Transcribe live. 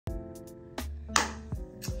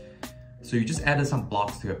So you just added some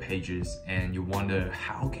blocks to your pages and you wonder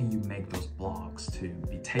how can you make those blocks to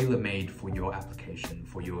be tailor-made for your application,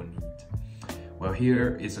 for your need. Well,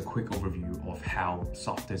 here is a quick overview of how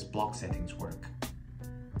Softr's block settings work.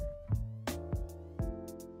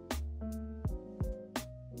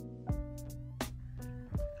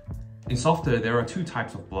 In Softr, there are two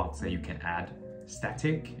types of blocks that you can add,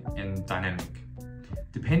 static and dynamic.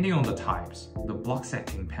 Depending on the types, the block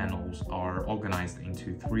setting panels are organized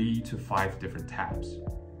into 3 to 5 different tabs.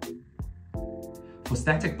 For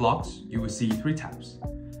static blocks, you will see 3 tabs: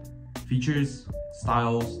 features,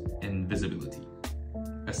 styles, and visibility.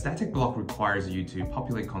 A static block requires you to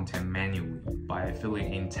populate content manually by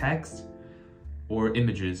filling in text or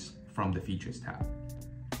images from the features tab.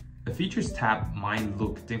 The features tab might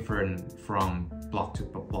look different from block to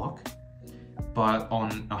block, but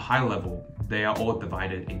on a high level, they are all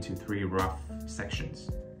divided into 3 rough sections.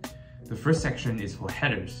 The first section is for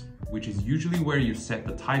headers, which is usually where you set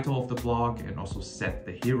the title of the blog and also set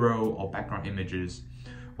the hero or background images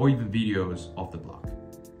or even videos of the blog.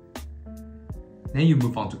 Then you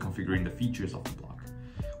move on to configuring the features of the blog,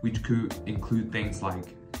 which could include things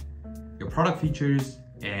like your product features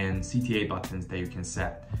and CTA buttons that you can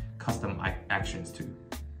set custom actions to.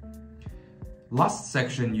 Last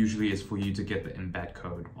section usually is for you to get the embed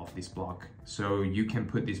code of this block, so you can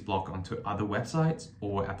put this block onto other websites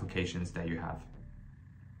or applications that you have.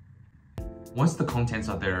 Once the contents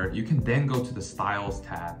are there, you can then go to the Styles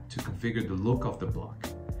tab to configure the look of the block.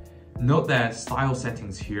 Note that style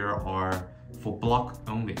settings here are for block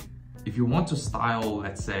only. If you want to style,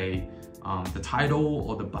 let's say, the title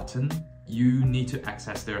or the button, you need to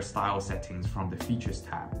access their style settings from the Features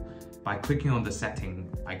tab by clicking on the setting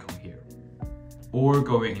icon here, or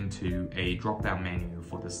going into a drop-down menu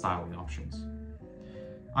for the styling options.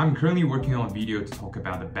 I'm currently working on a video to talk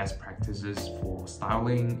about the best practices for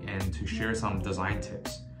styling and to share some design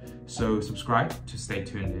tips, so subscribe to stay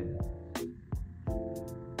tuned in.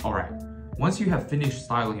 Alright, once you have finished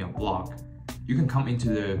styling your blog, you can come into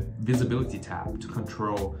the Visibility tab to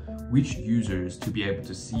control which users to be able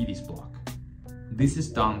to see this block. This is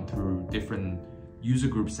done through different user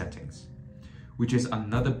group settings, which is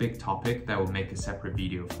another big topic that will make a separate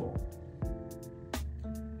video for.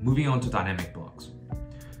 Moving on to dynamic blocks.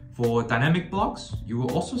 For dynamic blocks, you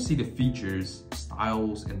will also see the features,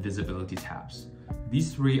 styles, and visibility tabs.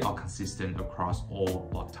 These 3 are consistent across all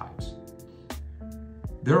block types.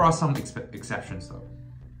 There are some exceptions though.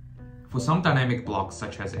 For some dynamic blocks,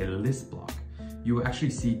 such as a list block, you will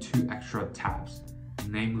actually see 2 extra tabs,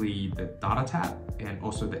 namely the Data tab and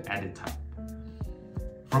also the Edit tab.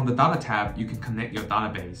 From the Data tab, you can connect your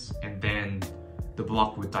database and then the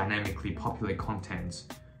block will dynamically populate contents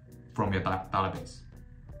from your database,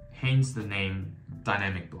 hence the name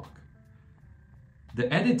Dynamic Block.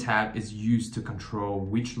 The Edit tab is used to control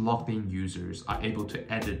which logged-in users are able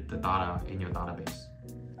to edit the data in your database.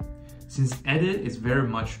 Since Edit is very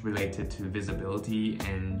much related to visibility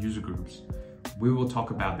and user groups, we will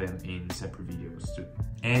talk about them in separate videos too.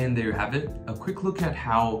 And there you have it, a quick look at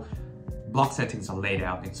how block settings are laid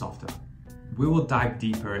out in Softr. We will dive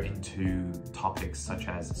deeper into topics such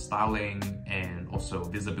as styling and also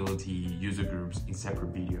visibility, user groups in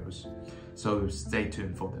separate videos, so stay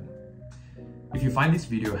tuned for them. If you find this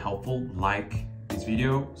video helpful, like this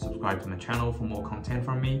video, subscribe to my channel for more content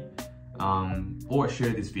from me, or share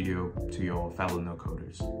this video to your fellow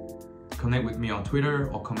no-coders. Connect with me on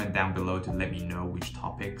Twitter or comment down below to let me know which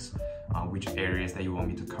topics, which areas that you want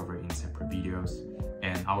me to cover in separate videos,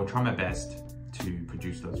 and I will try my best to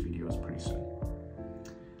produce those videos pretty soon.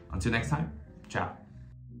 Until next time, ciao.